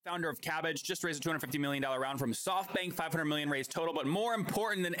Founder of Kabbage, just raised a $250 million round from SoftBank, $500 million raised total, but more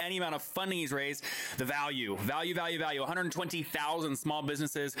important than any amount of funding he's raised, the value. 120,000 small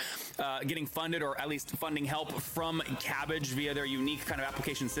businesses getting funded, or at least funding help from Kabbage via their unique kind of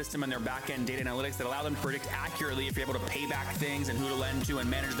application system and their back-end data analytics that allow them to predict accurately if you're able to pay back things and who to lend to and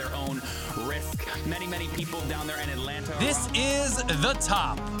manage their own risk. Many people down there in Atlanta. This is The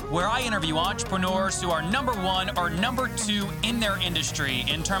Top, where I interview entrepreneurs who are number one or number two in their industry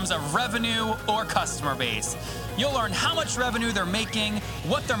in terms of revenue or customer base. You'll learn how much revenue they're making,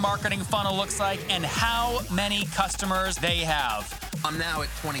 what their marketing funnel looks like, and how many customers they have. I'm now at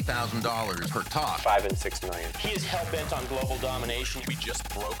 $20,000 per talk. 5 and 6 million. He is hell-bent on global domination. We just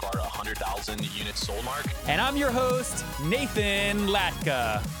broke our 100,000 unit sold mark. And I'm your host, Nathan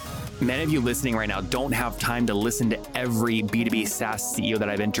Latka. Many of you listening right now don't have time to listen to every B2B SaaS CEO that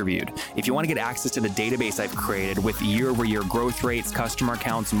I've interviewed. If you want to get access to the database I've created with year-over-year growth rates, customer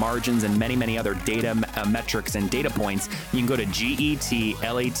accounts, margins, and many other data metrics and data points, you can go to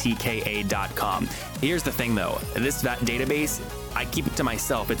getlatka.com. Here's the thing though, that database, I keep it to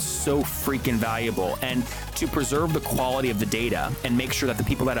myself. It's so freaking valuable. And to preserve the quality of the data and make sure that the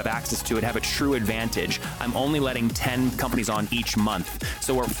people that have access to it have a true advantage, I'm only letting 10 companies on each month.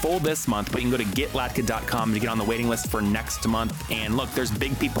 So we're full this month, but you can go to getlatka.com to get on the waiting list for next month. And look, there's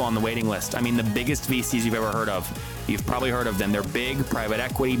big people on the waiting list. I mean, the biggest VCs you've ever heard of. You've probably heard of them. They're big, private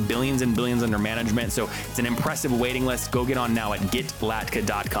equity, billions and billions under management. So it's an impressive waiting list. Go get on now at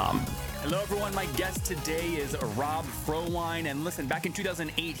getlatka.com. Hello, everyone. My guest today is Rob Frohwein. And listen, back in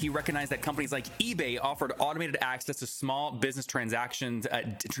 2008, he recognized that companies like eBay offered automated access to small business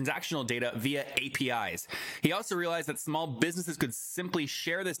transactional data via APIs. He also realized that small businesses could simply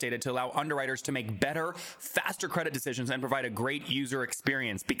share this data to allow underwriters to make better, faster credit decisions and provide a great user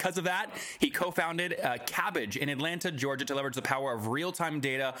experience. Because of that, he co-founded Kabbage in Atlanta, Georgia, to leverage the power of real-time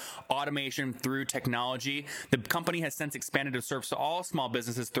data automation through technology. The company has since expanded to serve all small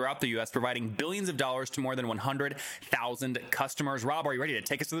businesses throughout the U.S., providing billions of dollars to more than 100,000 customers. Rob, are you ready to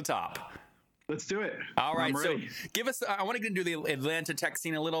take us to the top? Let's do it. All right. So give us, I want to get into the Atlanta tech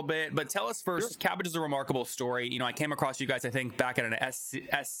scene a little bit, but tell us first, Kabbage is a remarkable story. You know, I came across you guys, I think, back at an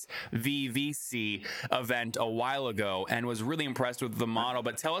SVVC event a while ago and was really impressed with the model.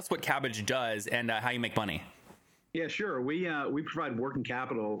 But tell us what Kabbage does and how you make money. Yeah, sure. We provide working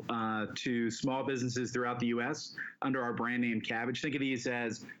capital to small businesses throughout the U.S. under our brand name Kabbage. Think of these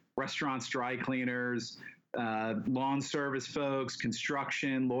as restaurants, dry cleaners, lawn service folks,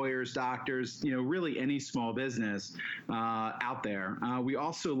 construction, lawyers, doctors, really any small business out there. We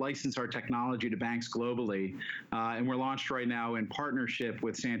also license our technology to banks globally, and we're launched right now in partnership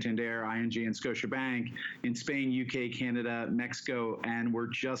with Santander, ING, and Scotiabank in Spain, UK, Canada, Mexico, and we're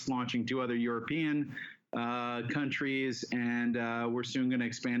just launching 2 other European countries, and we're soon going to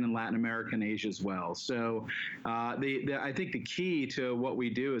expand in Latin America and Asia as well. So I think the key to what we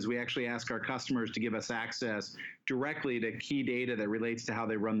do is we actually ask our customers to give us access directly to key data that relates to how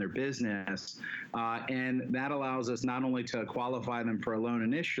they run their business. And that allows us not only to qualify them for a loan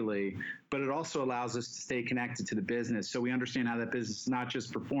initially, but it also allows us to stay connected to the business. So we understand how that business is not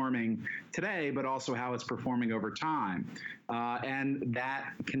just performing today, but also how it's performing over time. And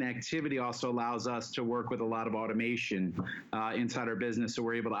that connectivity also allows us to work with a lot of automation inside our business. So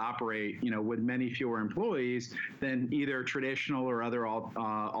we're able to operate, with many fewer employees than either traditional or other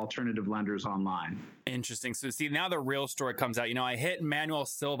alternative lenders online. Interesting. So see, now the real story comes out. I hit Manuel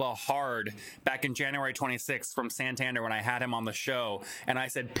Silva hard back in January 26th from Santander when I had him on the show. And I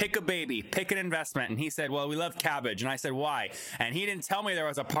said, pick a baby, pick an investment. And he said, well, we love Kabbage. And I said, why? And he didn't tell me there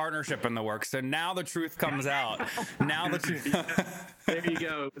was a partnership in the works. So now the truth comes out. Now the truth. There you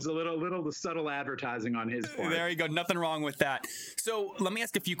go. It's a little the subtle advertising on his part. There you go. Nothing wrong with that. So let me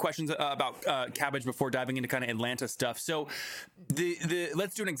ask a few questions about Kabbage before diving into kind of Atlanta stuff. So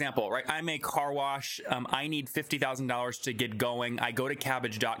let's do an example, right? I'm a car wash. I need $50,000 to get going. I go to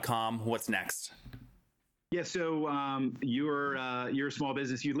Kabbage.com. What's next? Yeah, so you're a small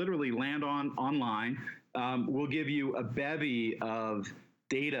business. You literally land online. We'll give you a bevy of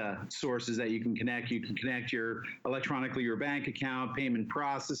data sources that you can connect. You can connect electronically your bank account, payment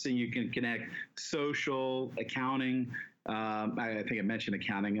processing. You can connect social, accounting. I think I mentioned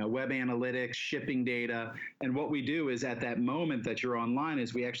accounting, web analytics, shipping data. And what we do is at that moment that you're online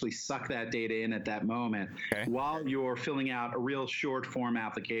is we actually suck that data in at that moment while you're filling out a real short form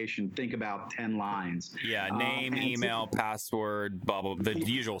application. Think about 10 lines. Yeah, name, email, password, blah, blah, the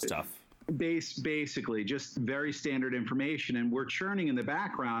usual stuff. Basically, just very standard information. And we're churning in the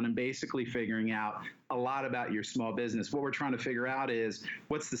background and basically figuring out a lot about your small business. What we're trying to figure out is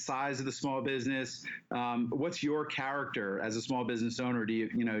what's the size of the small business? What's your character as a small business owner? Do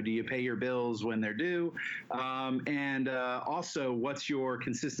you pay your bills when they're due? And also, what's your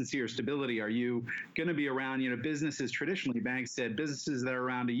consistency or stability? Are you going to be around, businesses, traditionally banks said businesses that are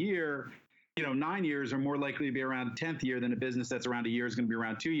around a year, 9 years are more likely to be around the 10th year than a business that's around a year is going to be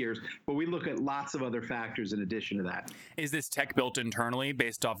around 2 years. But we look at lots of other factors in addition to that. Is this tech built internally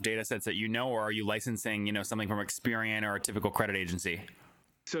based off data sets that or are you licensing, something from Experian or a typical credit agency?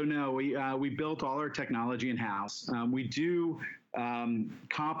 So no, we built all our technology in-house. We do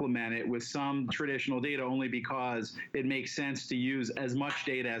complement it with some traditional data only because it makes sense to use as much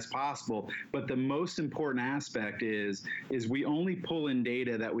data as possible. But the most important aspect is we only pull in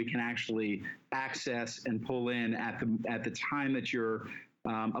data that we can actually access and pull in at the time that you're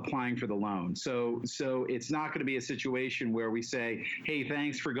applying for the loan. So it's not going to be a situation where we say, hey,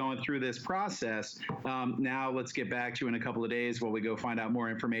 thanks for going through this process. Now let's get back to you in a couple of days while we go find out more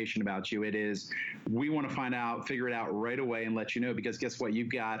information about you. It is, we want to figure it out right away and let you know, because guess what?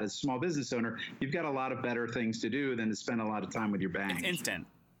 You've got, as a small business owner, you've got a lot of better things to do than to spend a lot of time with your bank. It's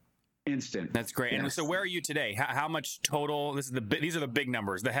instant. That's great. Yes. And so where are you today? How much total? These are the big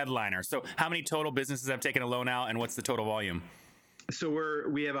numbers, the headliners. So how many total businesses have taken a loan out, and what's the total volume? So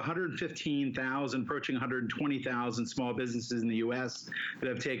we have 115,000, approaching 120,000 small businesses in the U.S. that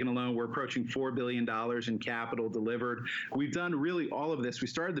have taken a loan. We're approaching $4 billion in capital delivered. We've done really all of this. We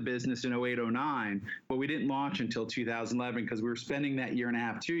started the business in 08, 09, but we didn't launch until 2011 because we were spending that year and a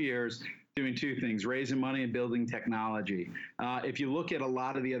half, 2 years, doing two things: raising money and building technology. If you look at a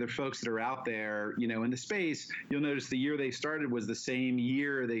lot of the other folks that are out there, in the space, you'll notice the year they started was the same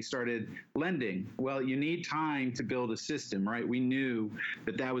year they started lending. Well, you need time to build a system, right? We knew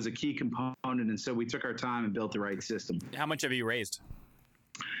that was a key component, and so we took our time and built the right system. How much have you raised?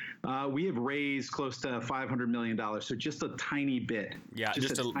 We have raised close to $500 million, so just a tiny bit. Yeah,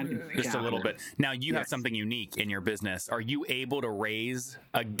 just a little bit. Now, you have something unique in your business. Are you able to raise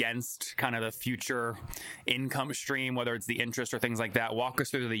against kind of the future income stream, whether it's the interest or things like that? Walk us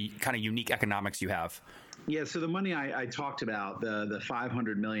through the kind of unique economics you have. Yeah, so the money I talked about, the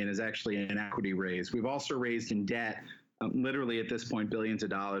 $500 million, is actually an equity raise. We've also raised in debt. Literally at this point, billions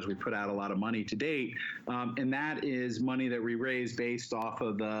of dollars. We put out a lot of money to date, and that is money that we raise based off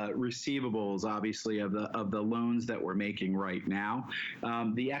of the receivables, obviously, of the loans that we're making right now.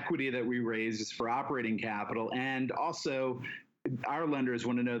 The equity that we raise is for operating capital, and also our lenders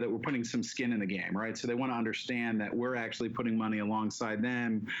want to know that we're putting some skin in the game, right? So they want to understand that we're actually putting money alongside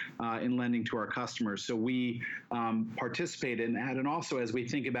them in lending to our customers. So we participate in that. And also, as we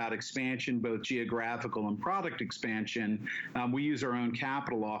think about expansion, both geographical and product expansion, we use our own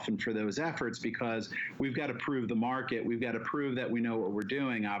capital often for those efforts because we've got to prove the market. We've got to prove that we know what we're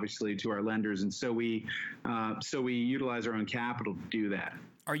doing, obviously, to our lenders. And so we utilize our own capital to do that.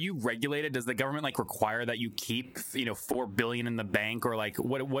 Are you regulated? Does the government require that you keep, $4 billion in the bank, or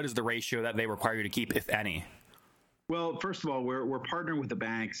what is the ratio that they require you to keep, if any? Well, first of all, we're partnering with the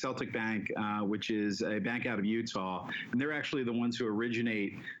bank, Celtic Bank, which is a bank out of Utah, and they're actually the ones who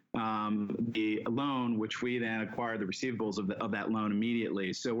originate the loan, which we then acquire the receivables of that loan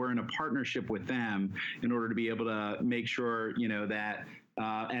immediately. So we're in a partnership with them in order to be able to make sure, that.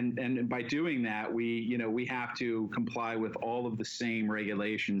 And by doing that, we have to comply with all of the same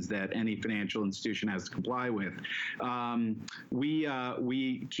regulations that any financial institution has to comply with.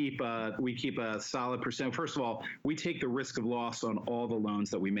 We keep a solid percent. First of all, we take the risk of loss on all the loans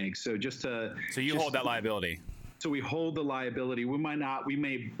that we make. So you hold that liability. So we hold the liability. We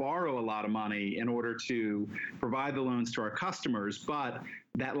may borrow a lot of money in order to provide the loans to our customers, but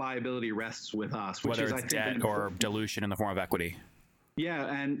that liability rests with us, whether it's debt or dilution in the form of equity.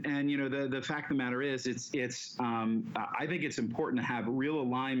 Yeah, and the fact of the matter is, I think it's important to have real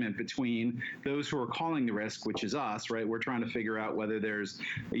alignment between those who are calling the risk, which is us, right? We're trying to figure out whether there's,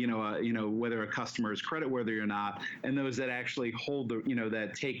 whether a customer is creditworthy or not, and those that actually hold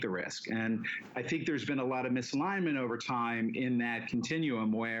that take the risk. And I think there's been a lot of misalignment over time in that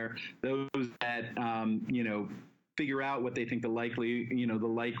continuum where those that figure out what they think the likely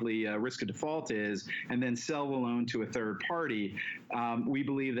risk of default is, and then sell the loan to a third party. We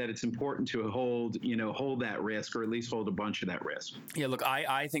believe that it's important to hold that risk, or at least hold a bunch of that risk. Yeah, look,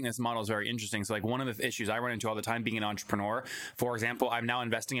 I think this model is very interesting. So one of the issues I run into all the time being an entrepreneur, for example, I'm now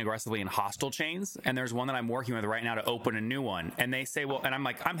investing aggressively in hostel chains, and there's one that I'm working with right now to open a new one. And they say, well, and I'm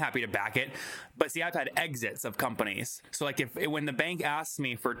like, I'm happy to back it. But see, I've had exits of companies. So when the bank asks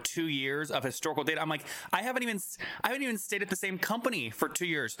me for 2 years of historical data, I'm like, I haven't even I haven't even stayed at the same company for 2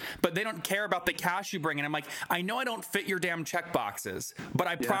 years, but they don't care about the cash you bring in. I'm like, I know I don't fit your damn check boxes, but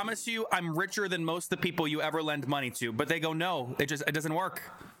I promise you I'm richer than most of the people you ever lend money to. But they go, no, it doesn't work.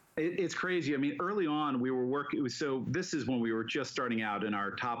 It's crazy. I mean, early on we were working. So this is when we were just starting out, and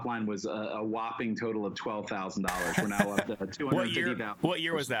our top line was a whopping total of $12,000. We're now up to $250,000. What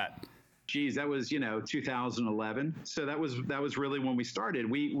year was that? Geez, that was 2011. So that was really when we started.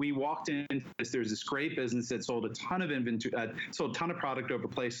 We walked in. There's this great business that sold a ton of inventory, sold a ton of product over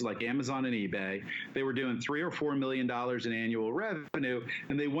places like Amazon and eBay. They were doing $3 or $4 million in annual revenue,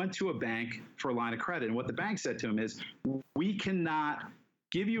 and they went to a bank for a line of credit. And what the bank said to them is, "We cannot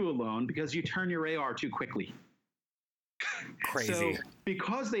give you a loan because you turn your AR too quickly." Crazy. So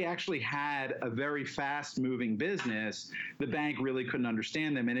because they actually had a very fast moving business, the bank really couldn't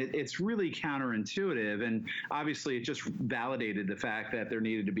understand them. And it's really counterintuitive. And obviously it just validated the fact that there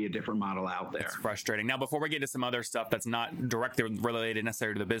needed to be a different model out there. It's frustrating. Now, before we get to some other stuff that's not directly related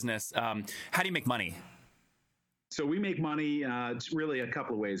necessarily to the business, how do you make money? So we make money really a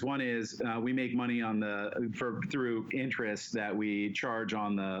couple of ways. One is we make money on through interest that we charge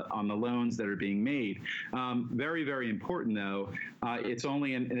on the loans that are being made. Very, very important though. It's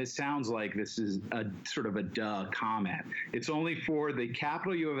only, and it sounds like this is a sort of a duh comment. It's only for the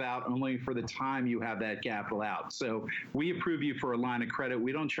capital you have out, only for the time you have that capital out. So we approve you for a line of credit.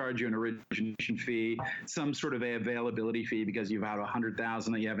 We don't charge you an origination fee, some sort of availability fee because you've had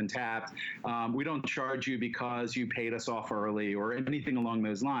 $100,000 that you haven't tapped. We don't charge you because you paid us off early or anything along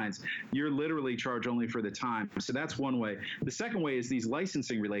those lines. You're literally charged only for the time. So that's one way. The second way is these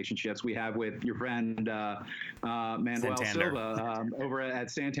licensing relationships we have with your friend Manuel Silva over at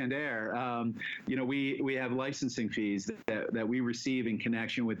Santander. We have licensing fees that we receive in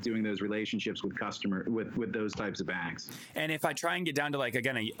connection with doing those relationships with with those types of banks. And if I try and get down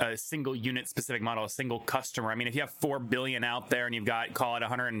to a single unit specific model, a single customer, I mean, if you have 4 billion out there and you've got, call it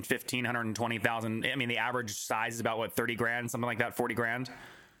 115, 120,000, I mean, the average size is about what, 30 grand, something like that, 40 grand?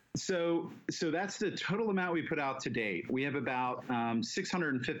 So that's the total amount we put out to date. We have about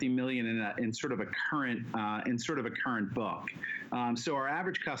 650 million in sort of a current book. So our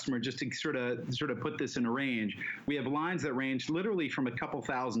average customer, just to sort of put this in a range, we have lines that range literally from a couple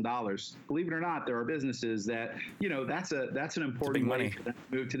 $1,000s. Believe it or not, there are businesses that that's an important way to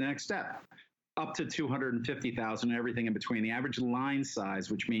move to the next step. Up to 250,000 and everything in between. The average line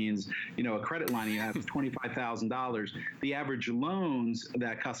size, which means, a credit line you have is $25,000. The average loans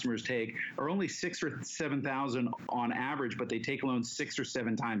that customers take are only 6,000 or 7,000 on average, but they take loans 6 or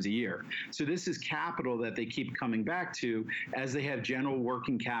 7 times a year. So this is capital that they keep coming back to as they have general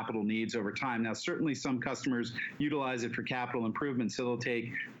working capital needs over time. Now, certainly some customers utilize it for capital improvement, so they'll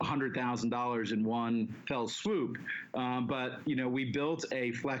take $100,000 in one fell swoop. But we built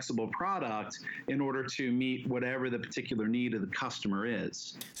a flexible product in order to meet whatever the particular need of the customer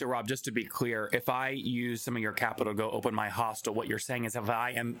is. So Rob, just to be clear, if I use some of your capital to go open my hostel, what you're saying is if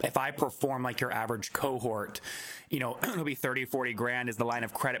I perform like your average cohort, it'll be 30, 40 grand is the line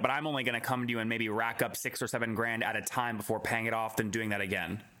of credit, but I'm only going to come to you and maybe rack up 6 or 7 grand at a time before paying it off, then doing that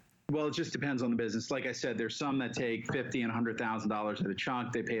again. Well, it just depends on the business. Like I said, there's some that take $50,000 and $100,000 at a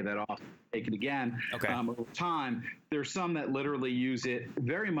chunk. They pay that off, take it again over time. There's some that literally use it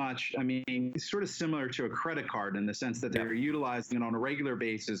very much, sort of similar to a credit card in the sense that they're utilizing it on a regular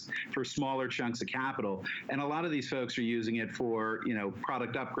basis for smaller chunks of capital. And a lot of these folks are using it for,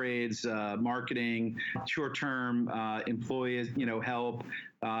 product upgrades, marketing, short-term employees, help,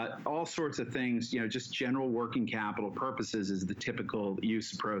 all sorts of things, just general working capital purposes is the typical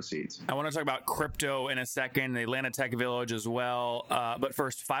use of proceeds. I want to talk about crypto in a second, the Atlanta Tech Village as well. But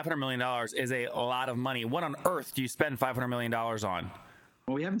first, $500 million is a lot of money. What on earth do you spend $500 million on?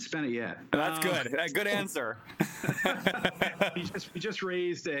 Well, we haven't spent it yet. That's good. Good answer. We just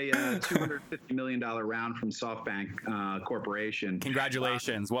raised a $250 million round from SoftBank Corporation.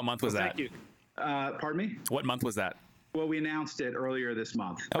 Congratulations. What month was that? Thank you. Pardon me? What month was that? Well, we announced it earlier this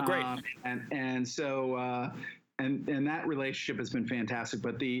month. Oh, great. And that relationship has been fantastic.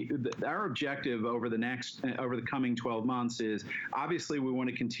 But our objective over the coming 12 months is obviously we want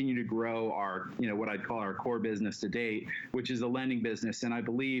to continue to grow our, what I'd call our core business to date, which is the lending business. And I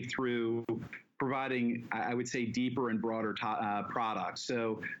believe through providing, I would say, deeper and broader products.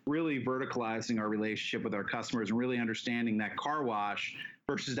 So really verticalizing our relationship with our customers and really understanding that car wash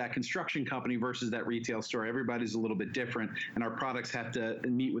versus that construction company versus that retail store. Everybody's a little bit different, and our products have to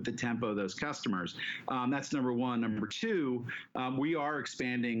meet with the tempo of those customers. That's number one. Number two, we are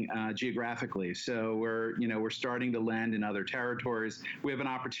expanding geographically. So we're starting to land in other territories. We have an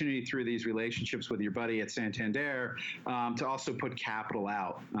opportunity through these relationships with your buddy at Santander to also put capital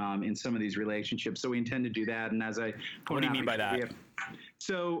out in some of these relationships. So we intend to do that. And as I what do you mean by that?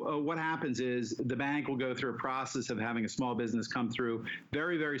 So what happens is the bank will go through a process of having a small business come through,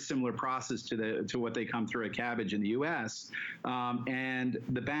 very, very similar process to what they come through at Kabbage in the U.S. And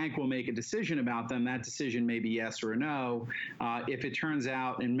the bank will make a decision about them. That decision may be yes or a no. If it turns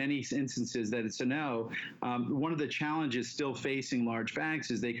out in many instances that it's a no, one of the challenges still facing large banks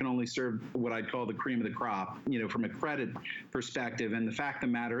is they can only serve what I'd call the cream of the crop, from a credit perspective. And the fact of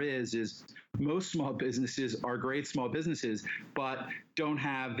the matter is most small businesses are great small businesses, but don't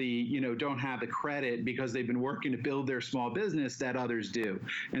have the credit because they've been working to build their small business that others do.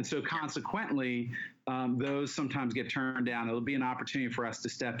 And so consequently, those sometimes get turned down. It'll be an opportunity for us to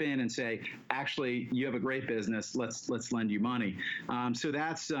step in and say, actually, you have a great business. Let's lend you money. So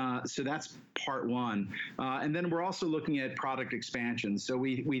that's part one. And then we're also looking at product expansion. So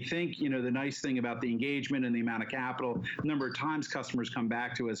we think, the nice thing about the engagement and the amount of capital, the number of times customers come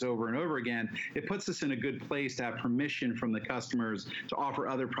back to us over and over again, it puts us in a good place to have permission from the customers to offer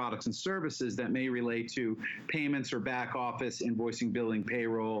other products and services that may relate to payments or back office, invoicing, billing,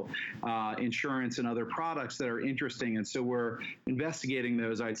 payroll, insurance, and other products that are interesting. And so we're investigating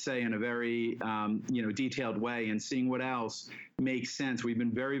those, I'd say, in a very detailed way and seeing what else makes sense. We've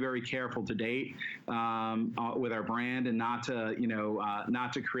been very, very careful to date with our brand and not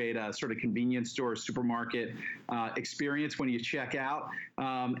to create a sort of convenience store, supermarket experience when you check out.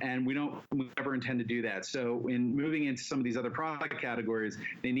 And we never intend to do that. So in moving into some of these other product categories,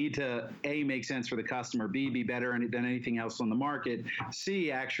 they need to A, make sense for the customer, B, be better than anything else on the market,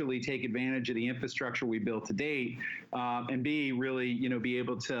 C, actually take advantage of the infrastructure we built to date, and B, really be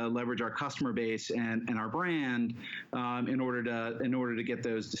able to leverage our customer base and our brand in order to get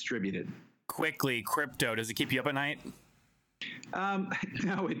those distributed. Quickly, crypto, does it keep you up at night?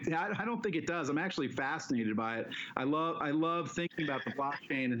 No, I don't think it does. I'm actually fascinated by it. I love thinking about the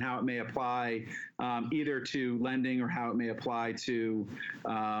blockchain and how it may apply either to lending or how it may apply to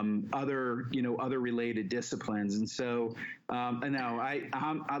other related disciplines. And so,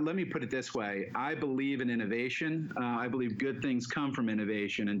 let me put it this way. I believe in innovation. I believe good things come from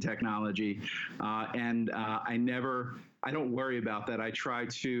innovation and technology. I don't worry about that. I try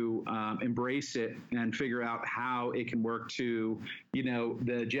to embrace it and figure out how it can work to,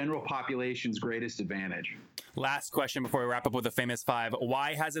 the general population's greatest advantage. Last question before we wrap up with the famous five.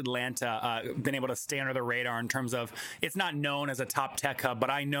 Why has Atlanta been able to stay under the radar in terms of, it's not known as a top tech hub, but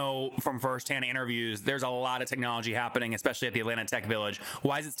I know from firsthand interviews, there's a lot of technology happening, especially at the Atlanta Tech Village.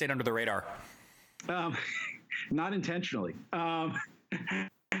 Why has it stayed under the radar? Not intentionally.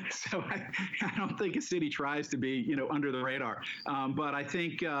 So I don't think a city tries to be, under the radar. But I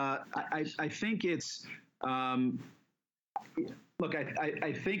think I think it's look.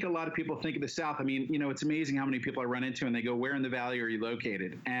 I think a lot of people think of the South. I mean, it's amazing how many people I run into and they go, "Where in the Valley are you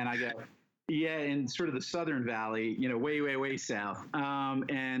located?" And I go, yeah, in sort of the Southern Valley, way, way, way south,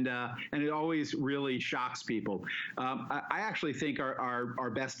 and it always really shocks people. I actually think our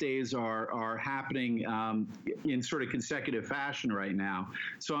best days are happening in sort of consecutive fashion right now.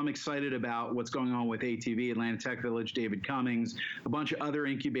 So I'm excited about what's going on with ATV, Atlanta Tech Village, David Cummings, a bunch of other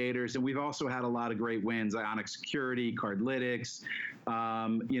incubators, and we've also had a lot of great wins: Ionic Security, Cardlytics,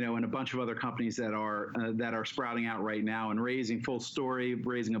 and a bunch of other companies that are sprouting out right now and raising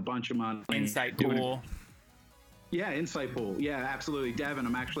a bunch of money. Insight Pool. Yeah, Insight Pool. Yeah, absolutely. Devin,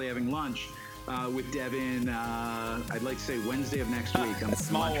 I'm actually having lunch with Devin, I'd like to say Wednesday of next week.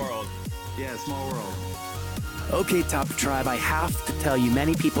 Small world. Yeah, small world. Okay, Top Tribe, I have to tell you,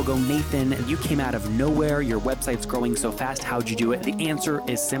 many people go, Nathan, you came out of nowhere. Your website's growing so fast. How'd you do it? The answer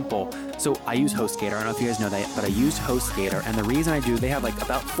is simple. So I use HostGator. I don't know if you guys know that, but I use HostGator. And the reason I do, they have like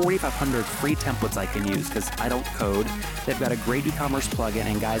about 4,500 free templates I can use because I don't code. They've got a great e-commerce plugin.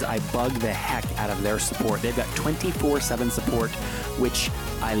 And guys, I bug the heck out of their support. They've got 24/7 support, which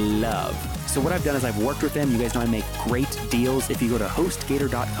I love. So what I've done is I've worked with them. You guys know I make great deals. If you go to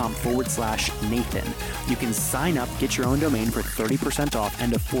hostgator.com/Nathan, you can sign up, get your own domain for 30% off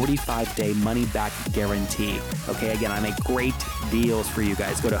and a 45-day money-back guarantee. Okay, again, I make great deals for you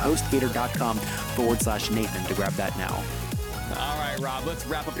guys. Go to hostgator.com/Nathan to grab that now. All right, Rob, let's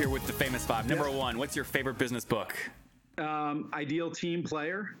wrap up here with the famous five. Number one, what's your favorite business book? Ideal Team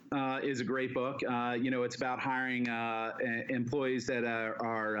Player is a great book. It's about hiring employees that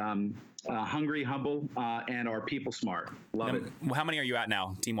are hungry, humble, and are people smart. Love it. How many are you at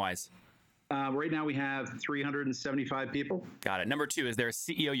now, team-wise? Right now we have 375 people. Got it. Number 2, is there a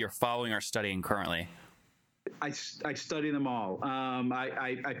CEO you're following or studying currently? I study them all.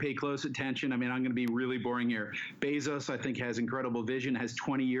 I pay close attention. I mean, I'm going to be really boring here. Bezos, I think, has incredible vision, has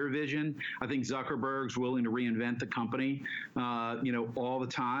 20-year vision. I think Zuckerberg's willing to reinvent the company, all the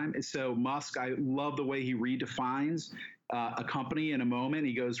time. So Musk, I love the way he redefines a company in a moment.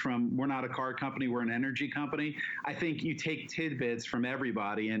 He goes from, we're not a car company, we're an energy company. I think you take tidbits from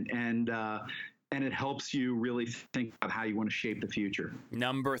everybody and it helps you really think about how you want to shape the future.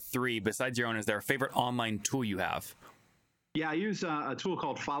 Number 3, besides your own, is there a favorite online tool you have? Yeah, I use a tool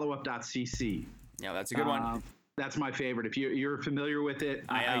called followup.cc. Yeah, that's a good one. That's my favorite. If you're familiar with it,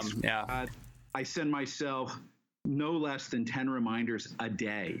 I am. I send myself no less than 10 reminders a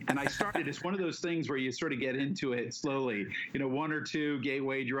day. And I started, it's one of those things where you sort of get into it slowly, 1 or 2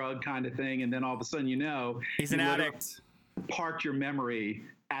 gateway drug kind of thing. And then all of a sudden, he's an addict. Parked your memory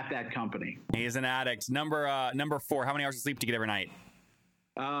at that company. He's an addict. Number 4, how many hours of sleep do you get every night?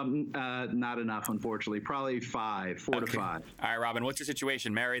 Not enough, unfortunately. Probably 4 to 5. All right, Robin, what's your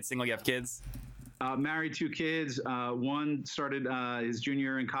situation? Married, single, you have kids? Married, 2 kids. One started his junior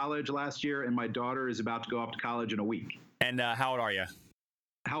year in college last year, and my daughter is about to go off to college in a week. And how old are you?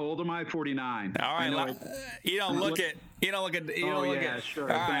 How old am I? 49. All right. You don't look it.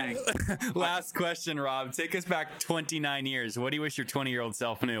 Sure. All right. Last question, Rob. Take us back 29 years. What do you wish your 20-year-old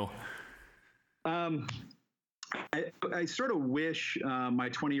self knew? I sort of wish my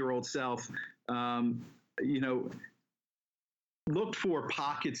 20-year-old self, looked for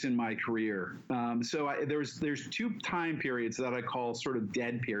pockets in my career. There's 2 time periods that I call sort of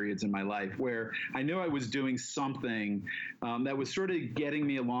dead periods in my life where I knew I was doing something that was sort of getting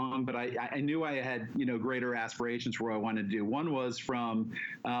me along, but I knew I had, greater aspirations for what I wanted to do. One was from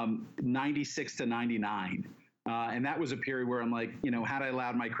 96 to 99. And that was a period where I'm like, had I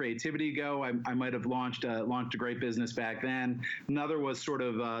allowed my creativity to go, I might have launched a great business back then. Another was sort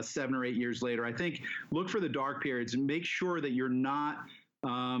of 7 or 8 years later. I think look for the dark periods and make sure that you're not,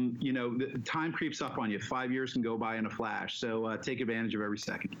 the time creeps up on you. 5 years can go by in a flash. So take advantage of every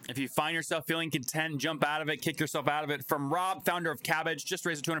second. If you find yourself feeling content, jump out of it, kick yourself out of it. From Rob, founder of Kabbage, just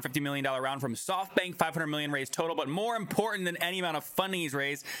raised a $250 million round from SoftBank, $500 million raised total. But more important than any amount of funding he's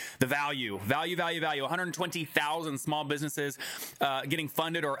raised, the value. 120,000 small businesses getting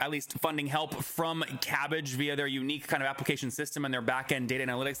funded or at least funding help from Kabbage via their unique kind of application system and their back-end data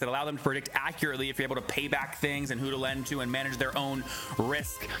analytics that allow them to predict accurately if you're able to pay back things and who to lend to and manage their own risk.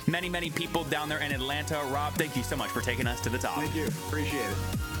 Many people down there in Atlanta. Rob, thank you so much for taking us to the top. Thank you. Appreciate it.